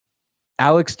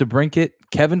Alex DeBrincat,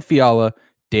 Kevin Fiala,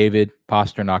 David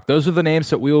Pastrnak. Those are the names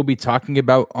that we will be talking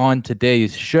about on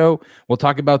today's show. We'll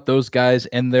talk about those guys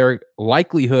and their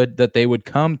likelihood that they would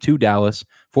come to Dallas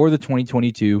for the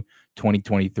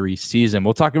 2022-2023 season.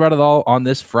 We'll talk about it all on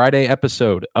this Friday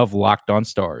episode of Locked On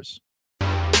Stars.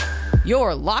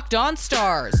 Your Locked On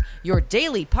Stars, your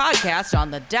daily podcast on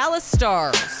the Dallas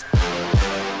Stars.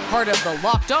 Part of the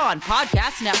Locked On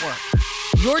Podcast Network.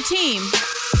 Your team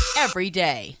every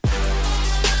day.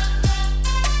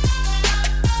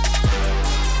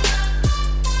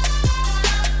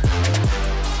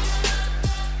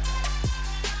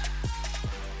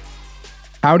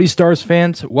 Howdy, Stars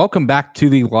fans. Welcome back to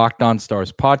the Locked On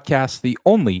Stars podcast, the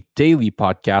only daily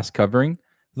podcast covering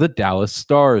the Dallas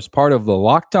Stars, part of the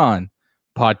Locked On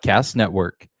Podcast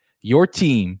Network. Your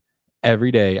team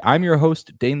every day. I'm your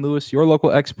host, Dane Lewis, your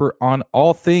local expert on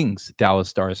all things Dallas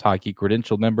Stars hockey,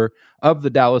 credentialed member of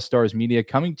the Dallas Stars media,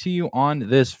 coming to you on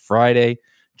this Friday,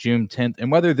 June 10th.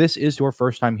 And whether this is your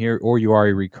first time here or you are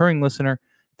a recurring listener,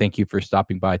 thank you for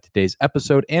stopping by today's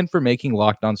episode and for making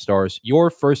Locked On Stars your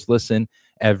first listen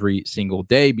every single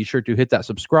day. Be sure to hit that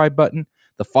subscribe button,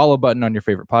 the follow button on your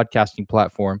favorite podcasting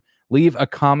platform. Leave a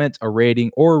comment, a rating,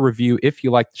 or a review. If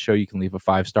you like the show, you can leave a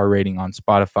 5-star rating on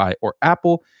Spotify or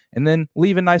Apple, and then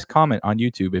leave a nice comment on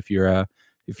YouTube if you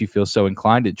feel so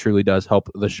inclined. It truly does help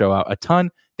the show out a ton.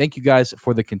 Thank you guys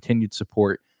for the continued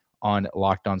support on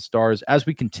Locked On Stars as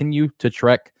we continue to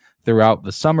trek throughout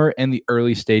the summer and the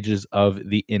early stages of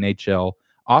the NHL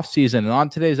offseason. And on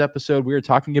today's episode, we are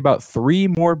talking about 3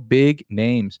 more big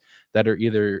names that are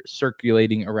either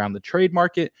circulating around the trade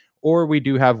market, or we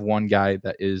do have one guy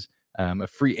that is a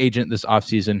free agent this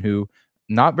offseason who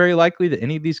not very likely that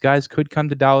any of these guys could come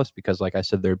to Dallas because, like I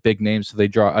said, they're big names, so they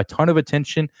draw a ton of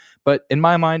attention. But in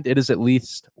my mind, it is at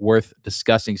least worth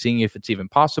discussing, seeing if it's even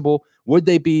possible. Would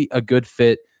they be a good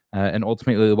fit? And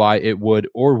ultimately why it would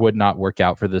or would not work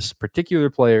out for this particular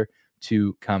player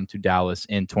to come to Dallas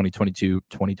in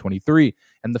 2022-2023.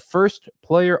 And the first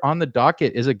player on the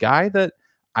docket is a guy that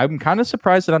I'm kind of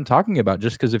surprised that I'm talking about,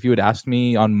 just because if you had asked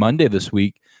me on Monday this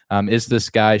week,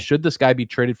 should this guy be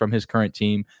traded from his current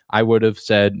team, I would have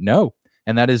said no.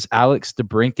 And that is Alex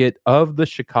DeBrincat of the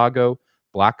Chicago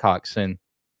Blackhawks. And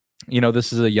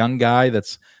this is a young guy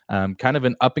that's kind of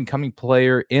an up-and-coming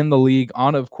player in the league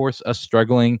on, of course, a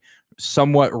struggling,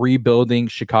 somewhat rebuilding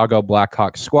Chicago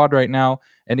Blackhawks squad right now.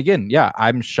 And again,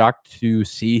 I'm shocked to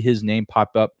see his name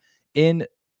pop up in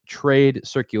trade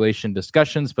circulation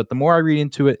discussions. But the more I read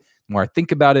into it, the more I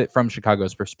think about it from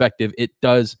Chicago's perspective, it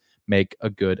does make a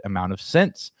good amount of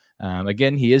sense.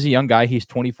 Again, he is a young guy. He's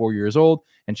 24 years old,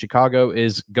 and Chicago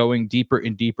is going deeper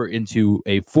and deeper into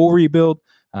a full rebuild.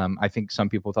 I think some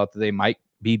people thought that they might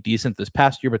be decent this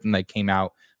past year, but then they came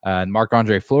out. And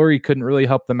Marc-Andre Fleury couldn't really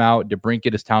help them out.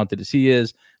 DeBrincat, as talented as he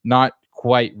is, not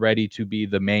quite ready to be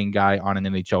the main guy on an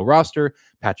NHL roster.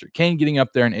 Patrick Kane getting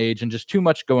up there in age, and just too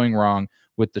much going wrong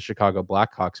with the Chicago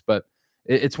Blackhawks. But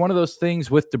it's one of those things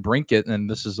with DeBrincat, and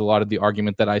this is a lot of the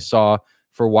argument that I saw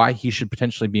for why he should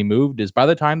potentially be moved, is by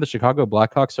the time the Chicago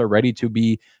Blackhawks are ready to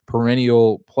be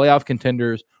perennial playoff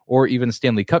contenders or even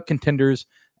Stanley Cup contenders,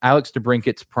 Alex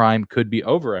DeBrincat's prime could be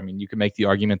over. I mean, you can make the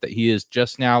argument that he is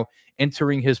just now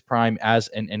entering his prime as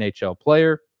an NHL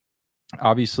player.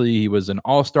 Obviously, he was an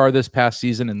all-star this past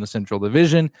season in the Central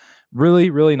Division. Really,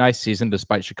 really nice season,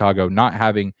 despite Chicago not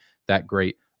having that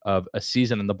great of a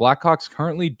season. And the Blackhawks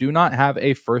currently do not have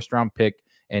a first-round pick,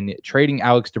 and trading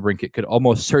Alex DeBrincat could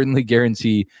almost certainly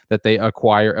guarantee that they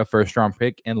acquire a first-round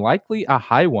pick, and likely a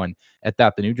high one at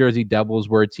that. The New Jersey Devils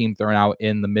were a team thrown out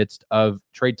in the midst of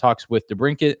trade talks with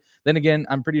DeBrincat. Then again,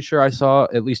 I'm pretty sure I saw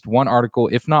at least one article,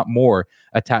 if not more,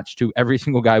 attached to every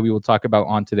single guy we will talk about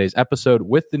on today's episode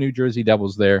with the New Jersey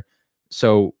Devils there.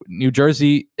 So New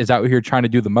Jersey is out here trying to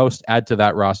do the most, add to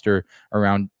that roster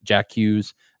around Jack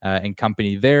Hughes and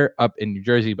company there up in New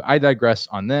Jersey. But I digress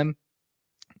on them.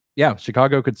 Yeah,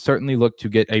 Chicago could certainly look to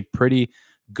get a pretty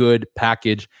good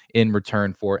package in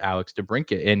return for Alex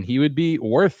DeBrincat, and he would be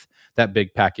worth that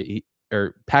big package.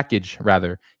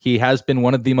 He has been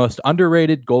one of the most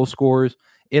underrated goal scorers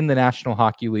in the National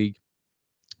Hockey League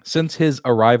since his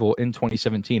arrival in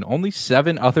 2017. Only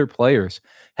 7 other players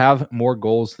have more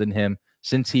goals than him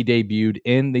since he debuted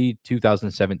in the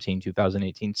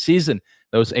 2017-2018 season.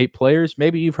 Those 8 players,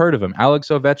 maybe you've heard of them: Alex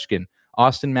Ovechkin,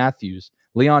 Austin Matthews,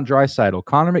 Leon Draisaitl,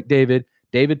 Connor McDavid,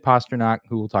 David Pastrnak,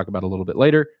 who we'll talk about a little bit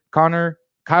later,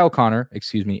 Kyle Connor,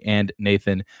 and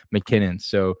Nathan MacKinnon.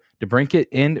 So DeBrincat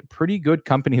in pretty good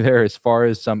company there as far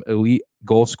as some elite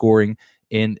goal scoring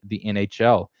in the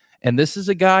NHL. And this is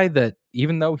a guy that,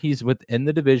 even though he's within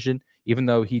the division, even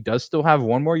though he does still have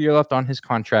one more year left on his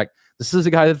contract, this is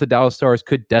a guy that the Dallas Stars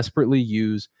could desperately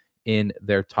use in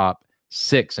their top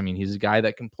six. I mean, he's a guy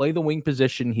that can play the wing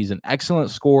position. He's an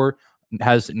excellent scorer,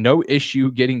 has no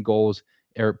issue getting goals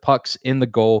or pucks in the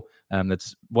goal.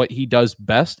 That's what he does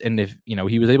best. And if,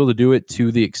 he was able to do it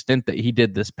to the extent that he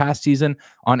did this past season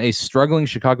on a struggling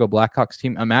Chicago Blackhawks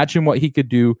team, imagine what he could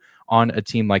do on a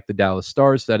team like the Dallas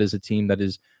Stars. That is a team that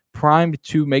is primed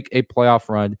to make a playoff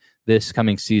run this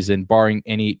coming season, barring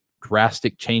any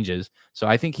drastic changes. So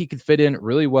I think he could fit in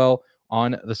really well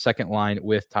on the second line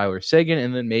with Tyler Seguin,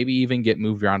 and then maybe even get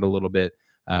moved around a little bit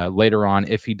later on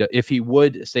if he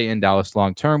would stay in Dallas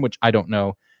long term, which I don't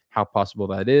know how possible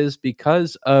that is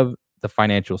because of the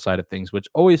financial side of things, which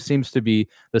always seems to be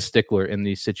the stickler in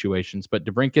these situations. But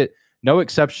DeBrincat, no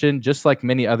exception, just like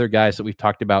many other guys that we've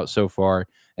talked about so far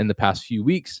in the past few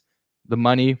weeks. The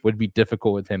money would be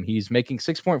difficult with him. He's making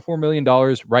 $6.4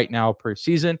 million right now per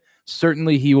season.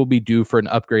 Certainly he will be due for an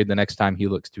upgrade the next time he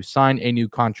looks to sign a new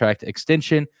contract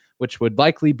extension, which would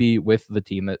likely be with the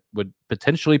team that would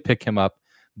potentially pick him up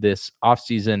this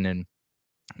offseason. And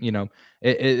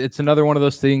it's another one of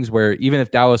those things where even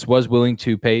if Dallas was willing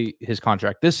to pay his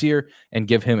contract this year and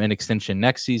give him an extension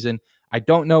next season, I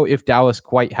don't know if Dallas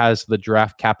quite has the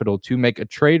draft capital to make a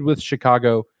trade with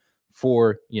Chicago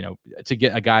for, to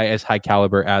get a guy as high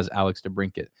caliber as Alex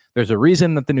DeBrincat. There's a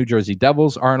reason that the New Jersey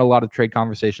Devils are in a lot of trade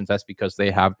conversations. That's because they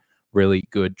have really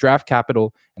good draft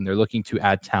capital and they're looking to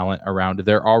add talent around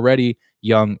their already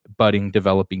young, budding,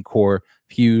 developing core.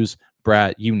 Hughes,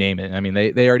 Bratt, you name it. I mean,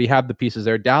 they already have the pieces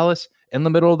there. Dallas in the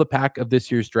middle of the pack of this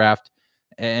year's draft,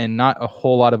 and not a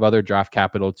whole lot of other draft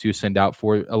capital to send out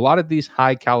for a lot of these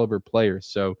high caliber players.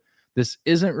 So this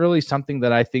isn't really something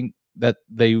that I think that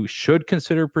they should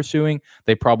consider pursuing.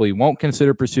 They probably won't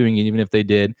consider pursuing it. Even if they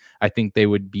did, I think they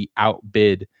would be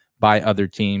outbid by other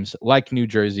teams like New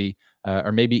Jersey,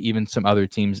 or maybe even some other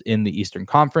teams in the Eastern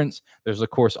Conference. There's, of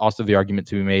course, also the argument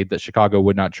to be made that Chicago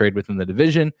would not trade within the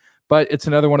division, but it's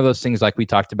another one of those things like we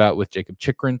talked about with Jacob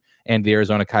Chychrun and the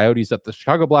Arizona Coyotes, that the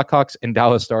Chicago Blackhawks and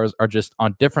Dallas Stars are just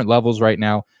on different levels right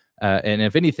now. And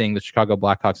if anything, the Chicago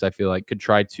Blackhawks, I feel like, could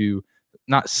try to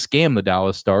not scam the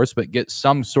Dallas Stars, but get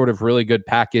some sort of really good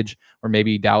package, or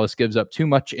maybe Dallas gives up too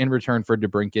much in return for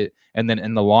DeBrincat, and then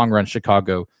in the long run,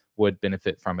 Chicago would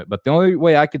benefit from it. But the only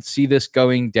way I could see this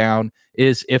going down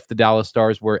is if the Dallas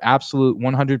Stars were absolute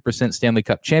 100% Stanley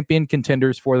Cup champion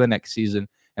contenders for the next season,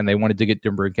 and they wanted to get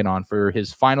DeBrincat on for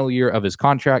his final year of his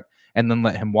contract and then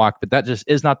let him walk. But that just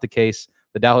is not the case.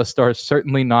 The Dallas Stars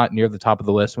certainly not near the top of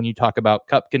the list when you talk about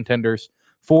Cup contenders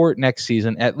for next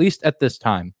season, at least at this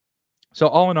time. So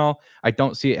all in all, I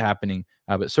don't see it happening,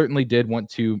 but certainly did want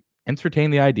to entertain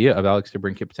the idea of Alex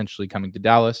DeBrincat potentially coming to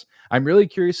Dallas. I'm really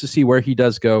curious to see where he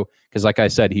does go because, like I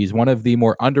said, he's one of the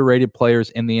more underrated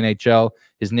players in the NHL.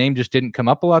 His name just didn't come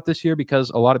up a lot this year because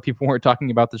a lot of people weren't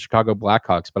talking about the Chicago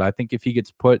Blackhawks. But I think if he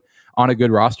gets put on a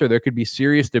good roster, there could be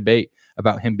serious debate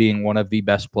about him being one of the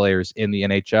best players in the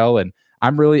NHL. And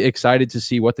I'm really excited to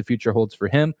see what the future holds for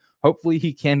him. Hopefully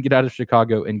he can get out of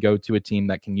Chicago and go to a team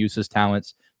that can use his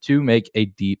talents to make a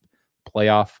deep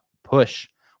playoff push.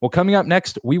 Well, coming up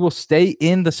next, we will stay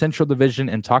in the Central Division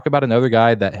and talk about another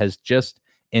guy that has just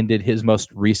ended his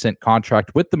most recent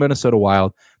contract with the Minnesota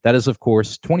Wild. That is, of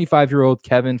course, 25-year-old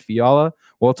Kevin Fiala.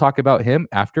 We'll talk about him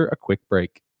after a quick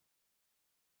break.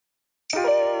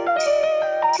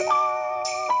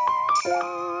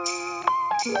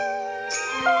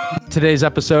 Today's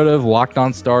episode of Locked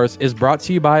On Stars is brought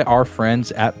to you by our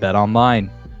friends at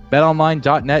BetOnline.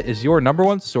 BetOnline.net is your number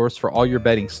one source for all your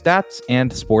betting stats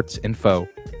and sports info.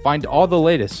 Find all the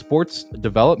latest sports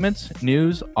developments,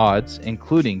 news, odds,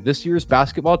 including this year's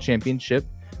basketball championship,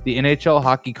 the NHL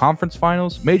Hockey Conference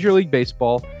Finals, Major League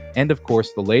Baseball, and of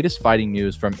course, the latest fighting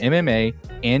news from MMA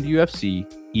and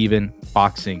UFC, even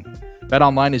boxing.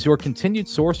 BetOnline is your continued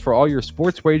source for all your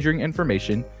sports wagering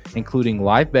information, including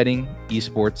live betting,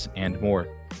 esports, and more.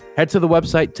 Head to the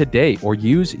website today or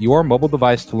use your mobile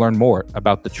device to learn more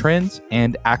about the trends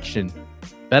and action.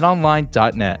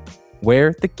 BetOnline.net,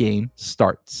 where the game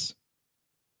starts.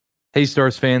 Hey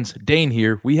Stars fans, Dane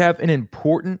here. We have an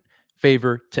important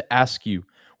favor to ask you.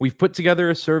 We've put together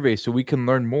a survey so we can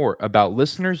learn more about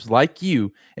listeners like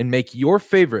you and make your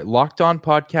favorite Locked On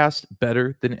podcast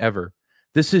better than ever.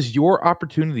 This is your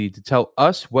opportunity to tell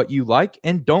us what you like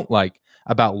and don't like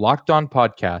about Locked On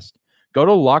Podcast. Go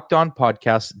to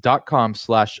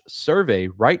lockedonpodcast.com/survey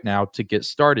right now to get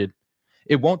started.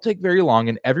 It won't take very long,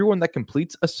 and everyone that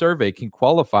completes a survey can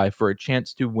qualify for a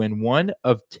chance to win one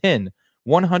of 10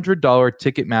 $100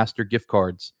 Ticketmaster gift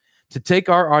cards. To take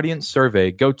our audience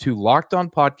survey, go to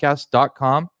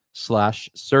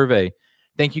lockedonpodcast.com/survey.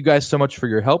 Thank you guys so much for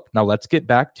your help. Now let's get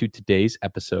back to today's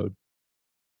episode.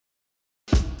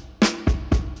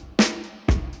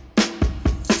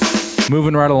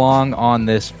 Moving right along on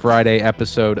this Friday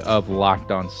episode of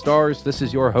Locked On Stars. This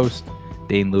is your host,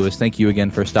 Dane Lewis. Thank you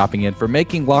again for stopping in, for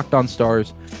making Locked On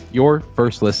Stars your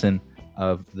first listen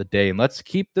of the day. And let's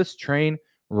keep this train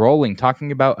rolling,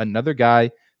 talking about another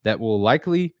guy that will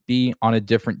likely be on a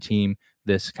different team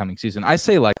this coming season. I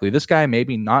say likely. This guy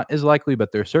maybe not as likely,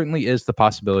 but there certainly is the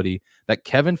possibility that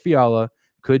Kevin Fiala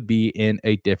could be in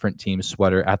a different team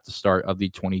sweater at the start of the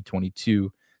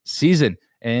 2022 season.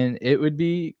 And it would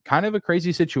be kind of a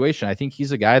crazy situation. I think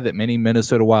he's a guy that many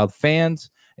Minnesota Wild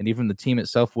fans and even the team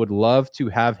itself would love to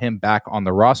have him back on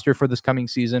the roster for this coming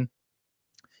season.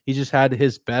 He just had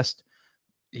his best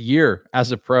year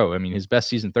as a pro. I mean, his best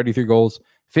season, 33 goals,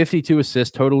 52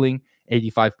 assists, totaling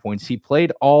 85 points. He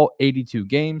played all 82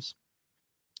 games.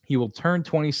 He will turn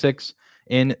 26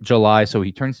 in July, so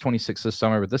he turns 26 this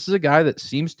summer. But this is a guy that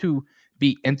seems to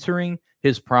be entering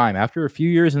his prime after a few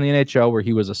years in the NHL where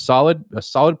he was a solid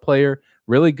player,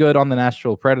 really good on the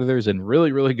Nashville Predators and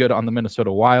really, really good on the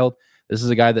Minnesota Wild. This is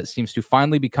a guy that seems to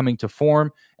finally be coming to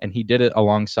form, and he did it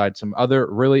alongside some other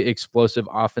really explosive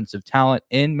offensive talent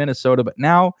in Minnesota. But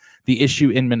now the issue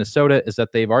in Minnesota is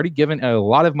that they've already given a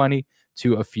lot of money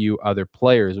to a few other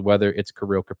players, whether it's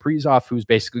Kirill Kaprizov, who's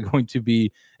basically going to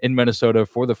be in Minnesota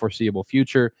for the foreseeable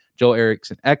future. Joel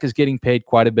Eriksson Ek is getting paid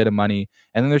quite a bit of money.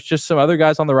 And then there's just some other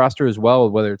guys on the roster as well,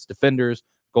 whether it's defenders,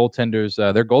 goaltenders.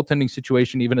 Their goaltending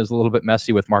situation even is a little bit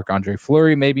messy with Marc-Andre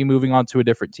Fleury maybe moving on to a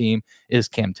different team. Is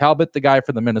Cam Talbot the guy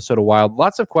for the Minnesota Wild?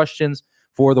 Lots of questions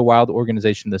for the Wild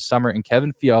organization this summer, and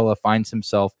Kevin Fiala finds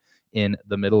himself in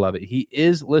the middle of it. He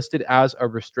is listed as a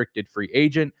restricted free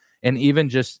agent, and even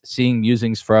just seeing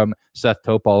musings from Seth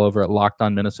Topol over at Locked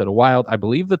On Minnesota Wild, I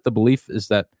believe that the belief is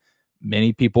that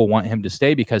many people want him to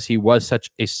stay because he was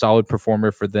such a solid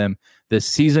performer for them this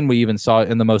season. We even saw it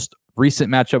in the most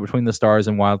recent matchup between the Stars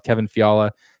and Wild. Kevin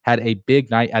Fiala had a big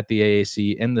night at the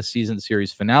AAC in the season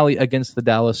series finale against the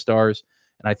Dallas Stars,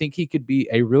 and I think he could be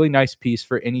a really nice piece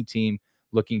for any team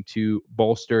looking to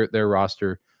bolster their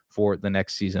roster for the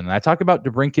next season. And I talk about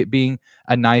DeBrincat being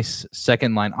a nice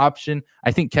second line option.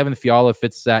 I think Kevin Fiala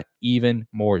fits that even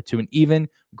more, to an even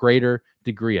greater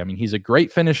degree. I mean, he's a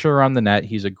great finisher around the net.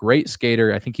 He's a great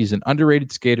skater. I think he's an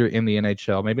underrated skater in the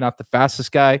NHL. Maybe not the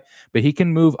fastest guy, but he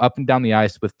can move up and down the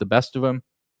ice with the best of them.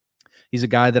 He's a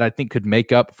guy that I think could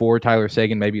make up for Tyler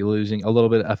Seguin, maybe losing a little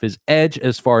bit of his edge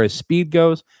as far as speed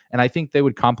goes. And I think they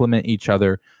would complement each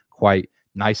other quite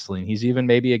nicely. And he's even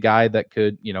maybe a guy that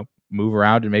could, move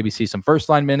around and maybe see some first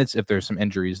line minutes if there's some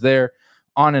injuries there,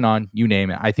 on and on, you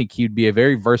name it. I think he'd be a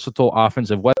very versatile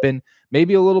offensive weapon,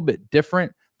 maybe a little bit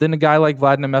different than a guy like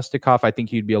Vlad Nemestikov. I think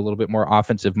he'd be a little bit more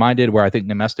offensive minded, where I think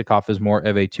Nemestikov is more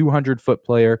of a 200-foot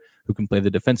player who can play the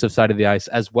defensive side of the ice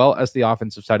as well as the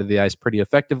offensive side of the ice pretty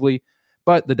effectively.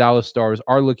 But the Dallas Stars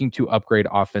are looking to upgrade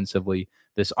offensively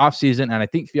this offseason, and I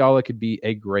think Fiala could be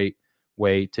a great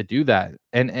way to do that.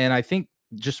 And I think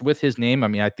just with his name, I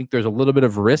mean, I think there's a little bit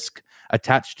of risk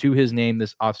attached to his name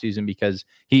this offseason because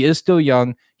he is still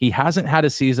young. He hasn't had a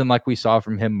season like we saw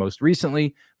from him most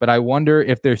recently, but I wonder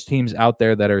if there's teams out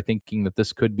there that are thinking that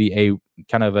this could be a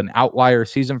kind of an outlier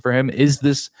season for him. Is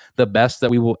this the best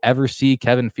that we will ever see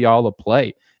Kevin Fiala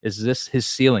play? Is this his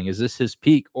ceiling? Is this his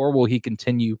peak? Or will he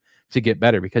continue to get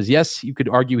better? Because yes, you could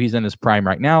argue he's in his prime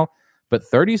right now, but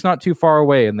 30 is not too far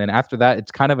away. And then after that,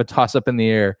 it's kind of a toss up in the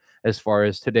air as far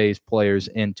as today's players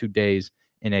in today's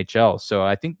NHL. So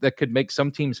I think that could make some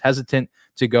teams hesitant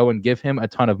to go and give him a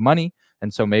ton of money.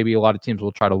 And so maybe a lot of teams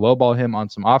will try to lowball him on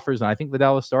some offers. And I think the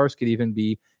Dallas Stars could even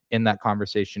be in that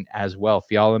conversation as well.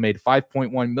 Fiala made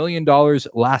 $5.1 million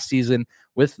last season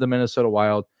with the Minnesota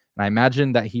Wild. And I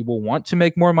imagine that he will want to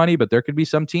make more money, but there could be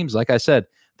some teams, like I said,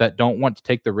 that don't want to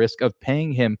take the risk of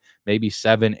paying him maybe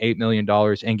 $7-8 million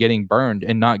and getting burned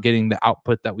and not getting the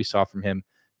output that we saw from him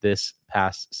this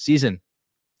past season.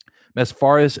 As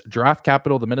far as draft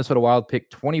capital, the Minnesota Wild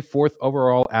picked 24th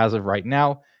overall as of right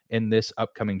now in this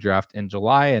upcoming draft in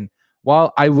July. And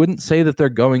while I wouldn't say that they're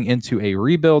going into a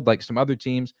rebuild like some other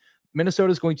teams, Minnesota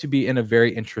is going to be in a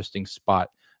very interesting spot.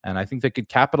 And I think they could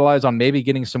capitalize on maybe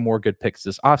getting some more good picks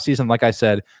this offseason. Like I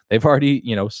said, they've already,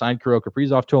 signed Kirill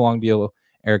Kaprizov to a long deal.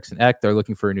 Eriksson Ek, they're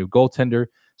looking for a new goaltender.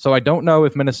 So I don't know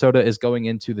if Minnesota is going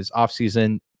into this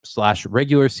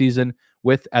offseason/regular season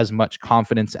with as much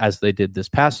confidence as they did this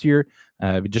past year,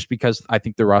 just because I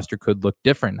think the roster could look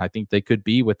different. I think they could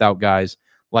be without guys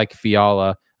like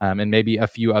Fiala and maybe a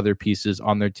few other pieces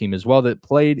on their team as well that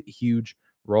played huge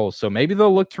roles. So maybe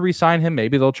they'll look to re-sign him.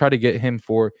 Maybe they'll try to get him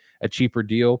for a cheaper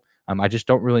deal. I just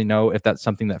don't really know if that's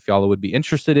something that Fiala would be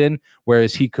interested in,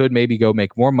 whereas he could maybe go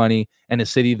make more money in a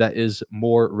city that is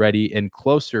more ready and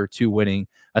closer to winning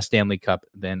a Stanley Cup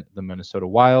than the Minnesota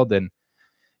Wild. And,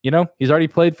 he's already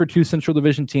played for 2 Central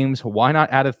Division teams. Why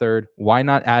not add a third? Why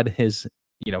not add his,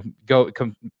 go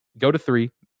to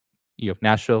 3,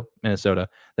 Nashville, Minnesota,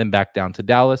 then back down to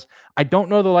Dallas. I don't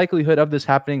know the likelihood of this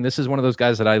happening. This is one of those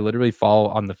guys that I literally fall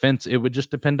on the fence. It would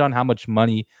just depend on how much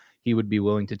money he would be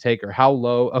willing to take or how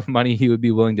low of money he would be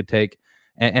willing to take.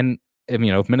 And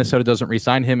if Minnesota doesn't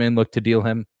re-sign him and look to deal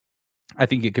him, I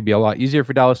think it could be a lot easier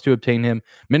for Dallas to obtain him.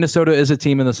 Minnesota is a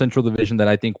team in the Central Division that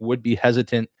I think would be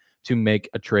hesitant to make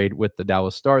a trade with the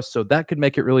Dallas Stars. So that could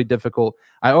make it really difficult.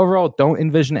 I overall don't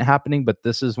envision it happening, but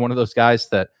this is one of those guys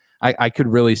that I could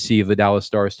really see the Dallas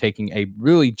Stars taking a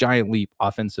really giant leap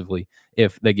offensively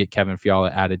if they get Kevin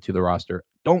Fiala added to the roster.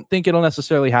 Don't think it'll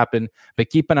necessarily happen, but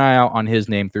keep an eye out on his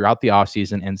name throughout the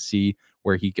offseason and see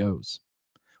where he goes.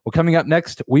 Well, coming up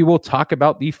next, we will talk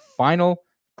about the final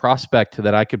prospect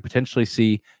that I could potentially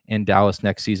see in Dallas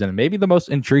next season, and maybe the most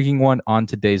intriguing one on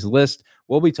today's list.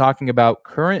 We'll be talking about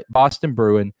current Boston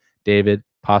Bruin David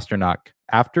Pastrnak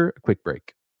after a quick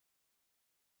break.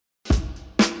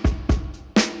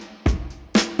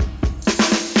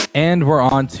 And we're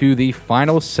on to the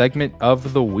final segment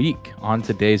of the week on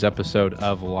today's episode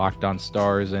of Locked On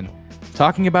Stars, and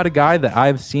talking about a guy that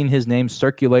I've seen his name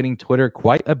circulating Twitter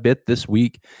quite a bit this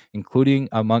week, including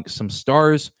amongst some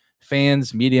Stars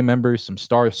fans, media members, some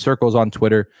Stars circles on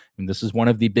Twitter. And this is one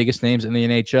of the biggest names in the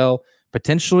NHL,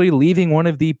 potentially leaving one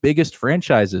of the biggest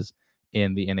franchises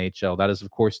in the NHL. That is, of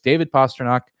course, David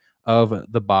Pastrnak of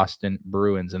the Boston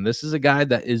Bruins. And this is a guy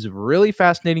that is really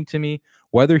fascinating to me,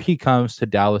 whether he comes to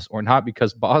Dallas or not,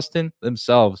 because Boston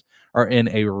themselves are in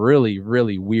a really,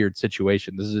 really weird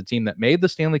situation. This is a team that made the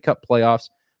Stanley Cup playoffs,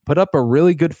 put up a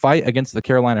really good fight against the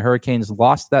Carolina Hurricanes,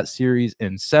 lost that series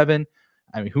in 7.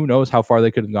 I mean, who knows how far they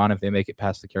could have gone if they make it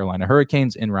past the Carolina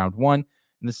Hurricanes in round 1.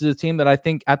 And this is a team that I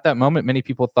think at that moment, many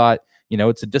people thought,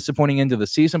 it's a disappointing end to the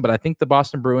season, but I think the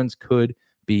Boston Bruins could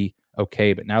be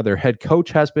okay. But now their head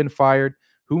coach has been fired.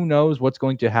 Who knows what's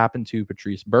going to happen to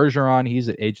Patrice Bergeron? He's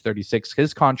at age 36.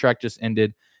 His contract just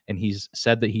ended, and he's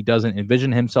said that he doesn't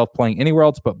envision himself playing anywhere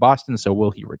else but Boston. So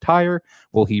will he retire?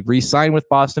 Will he re-sign with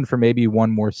Boston for maybe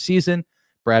one more season?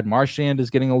 Brad Marchand is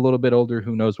getting a little bit older.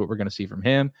 Who knows what we're going to see from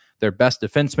him? Their best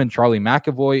defenseman, Charlie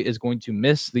McAvoy, is going to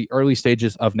miss the early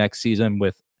stages of next season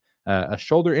with a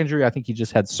shoulder injury. I think he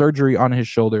just had surgery on his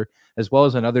shoulder, as well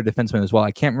as another defenseman as well.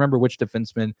 I can't remember which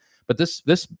defenseman, but this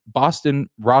Boston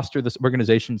roster, this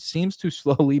organization seems to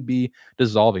slowly be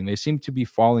dissolving. They seem to be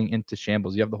falling into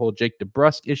shambles. You have the whole Jake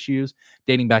DeBrusk issues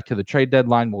dating back to the trade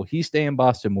deadline. Will he stay in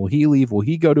Boston? Will he leave? Will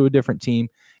he go to a different team?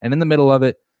 And in the middle of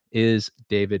it is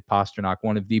David Pastrnak,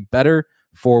 one of the better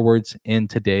forwards in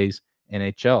today's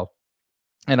NHL.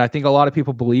 And I think a lot of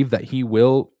people believe that he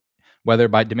will, whether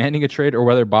by demanding a trade or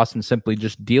whether Boston simply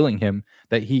just dealing him,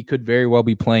 that he could very well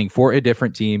be playing for a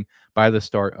different team by the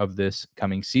start of this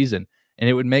coming season. And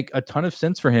it would make a ton of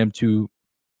sense for him to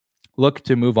look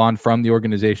to move on from the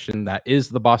organization that is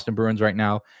the Boston Bruins right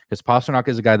now, because Pastrnak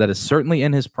is a guy that is certainly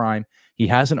in his prime. He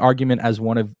has an argument as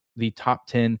one of the top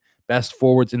 10 best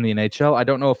forwards in the NHL. I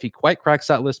don't know if he quite cracks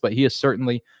that list, but he is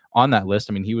certainly on that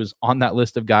list. I mean, he was on that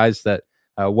list of guys that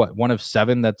one of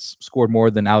 7 that's scored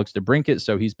more than Alex DeBrincat.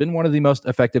 So he's been one of the most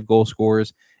effective goal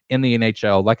scorers in the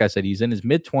NHL. Like I said, he's in his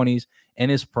mid-20s, in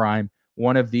his prime,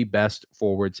 one of the best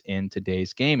forwards in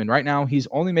today's game. And right now, he's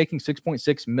only making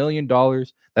 $6.6 million.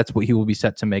 That's what he will be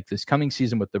set to make this coming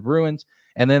season with the Bruins.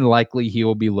 And then likely he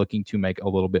will be looking to make a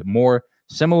little bit more,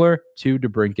 similar to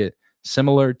DeBrincat,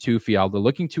 similar to Fiala,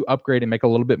 looking to upgrade and make a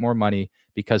little bit more money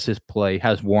because his play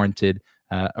has warranted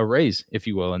a raise, if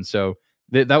you will. And so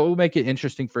that will make it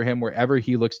interesting for him wherever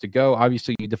he looks to go.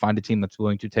 Obviously, you need to find a team that's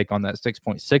willing to take on that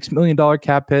 $6.6 million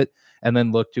cap hit and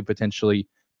then look to potentially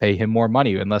pay him more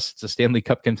money, unless it's a Stanley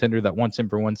Cup contender that wants him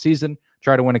for one season,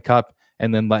 try to win a cup,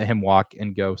 and then let him walk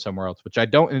and go somewhere else, which I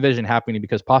don't envision happening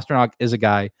because Pastrnak is a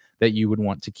guy that you would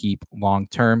want to keep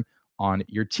long-term on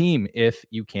your team if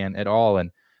you can at all.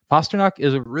 And Pastrnak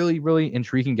is a really, really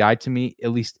intriguing guy to me,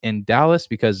 at least in Dallas,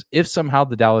 because if somehow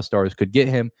the Dallas Stars could get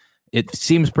him, it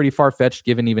seems pretty far-fetched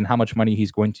given even how much money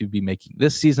he's going to be making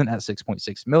this season at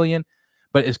 $6.6 million.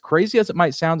 But as crazy as it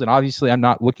might sound, and obviously I'm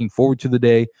not looking forward to the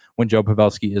day when Joe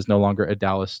Pavelski is no longer a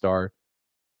Dallas Star,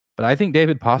 but I think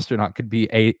David Pastrnak could be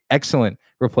an excellent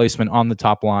replacement on the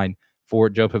top line for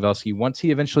Joe Pavelski once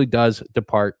he eventually does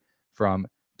depart from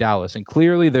Dallas. And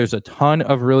clearly there's a ton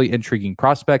of really intriguing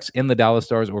prospects in the Dallas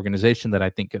Stars organization that I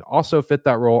think could also fit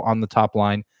that role on the top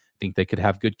line. think they could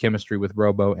have good chemistry with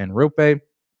Robo and Rope.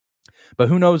 But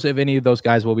who knows if any of those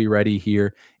guys will be ready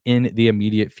here in the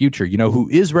immediate future. You know who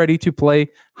is ready to play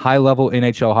high-level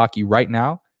NHL hockey right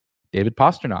now? David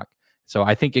Pastrnak. So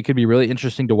I think it could be really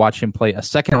interesting to watch him play a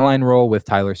second-line role with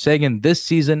Tyler Seguin this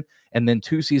season, and then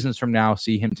 2 seasons from now,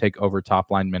 see him take over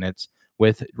top-line minutes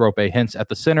with Rope Hintz at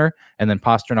the center, and then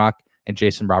Pastrnak and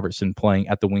Jason Robertson playing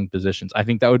at the wing positions. I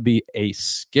think that would be a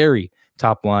scary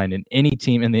top line, and any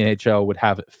team in the NHL would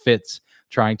have fits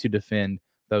trying to defend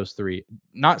those 3.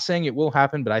 Not saying it will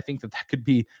happen, but I think that could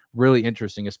be really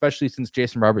interesting, especially since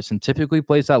Jason Robertson typically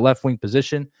plays that left wing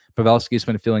position. Pavelski's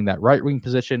been filling that right wing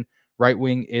position. Right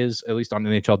wing is, at least on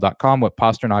NHL.com, what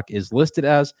Pastrnak is listed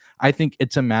as. I think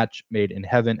it's a match made in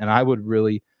heaven, and I would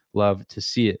really love to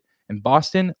see it. And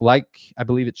Boston, like I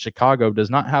believe it's Chicago,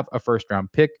 does not have a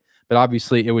first-round pick, but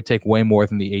obviously it would take way more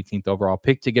than the 18th overall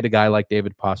pick to get a guy like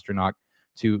David Pastrnak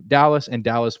to Dallas, and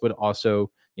Dallas would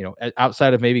also, you know,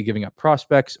 outside of maybe giving up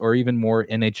prospects or even more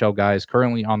NHL guys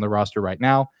currently on the roster right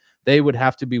now, they would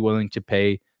have to be willing to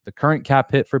pay the current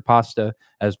cap hit for Pasta,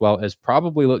 as well as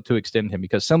probably look to extend him,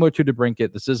 because similar to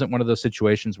DeBrincat, this isn't one of those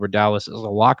situations where Dallas is a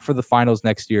lock for the finals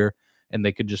next year and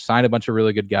they could just sign a bunch of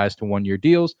really good guys to 1-year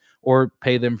deals or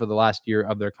pay them for the last year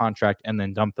of their contract and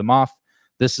then dump them off.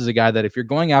 This is a guy that if you're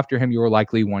going after him, you are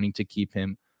likely wanting to keep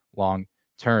him long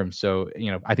term. So, you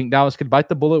know, I think Dallas could bite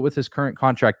the bullet with his current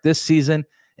contract this season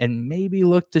and maybe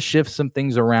look to shift some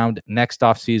things around next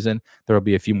offseason. There will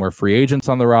be a few more free agents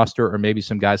on the roster, or maybe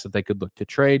some guys that they could look to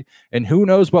trade. And who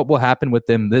knows what will happen with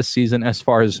them this season as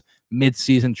far as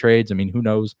mid-season trades. I mean, who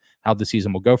knows how the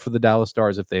season will go for the Dallas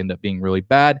Stars if they end up being really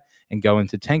bad and go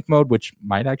into tank mode, which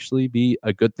might actually be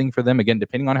a good thing for them, again,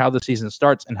 depending on how the season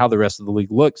starts and how the rest of the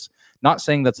league looks. Not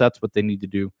saying that's what they need to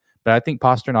do, but I think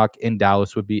Pastrnak in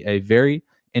Dallas would be a very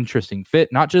interesting fit,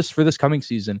 not just for this coming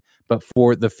season, but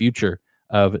for the future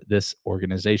of this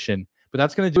organization. But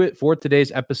that's going to do it for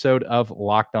today's episode of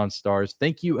Locked On Stars.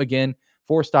 Thank you again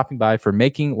for stopping by, for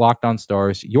making Locked On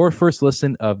Stars your first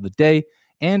listen of the day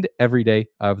and every day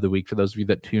of the week. For those of you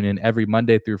that tune in every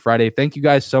Monday through Friday, thank you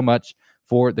guys so much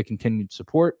for the continued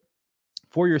support.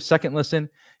 For your second listen,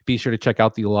 be sure to check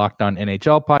out the Locked On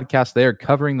NHL podcast. They are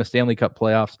covering the Stanley Cup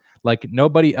playoffs like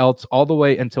nobody else, all the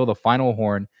way until the final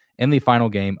horn in the final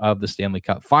game of the Stanley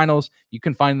Cup Finals. You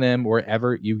can find them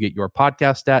wherever you get your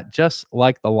podcast at, just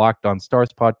like the Locked On Stars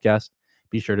podcast.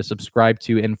 Be sure to subscribe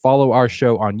to and follow our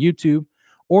show on YouTube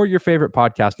or your favorite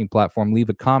podcasting platform. Leave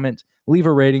a comment, leave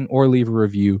a rating, or leave a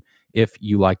review if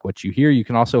you like what you hear. You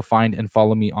can also find and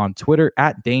follow me on Twitter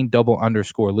at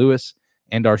Dane_Lewis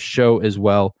and our show as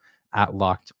well at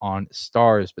Locked On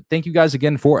Stars. But thank you guys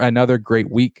again for another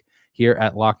great week here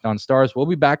at Locked On Stars. We'll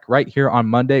be back right here on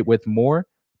Monday with more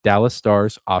Dallas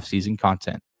Stars offseason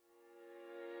content.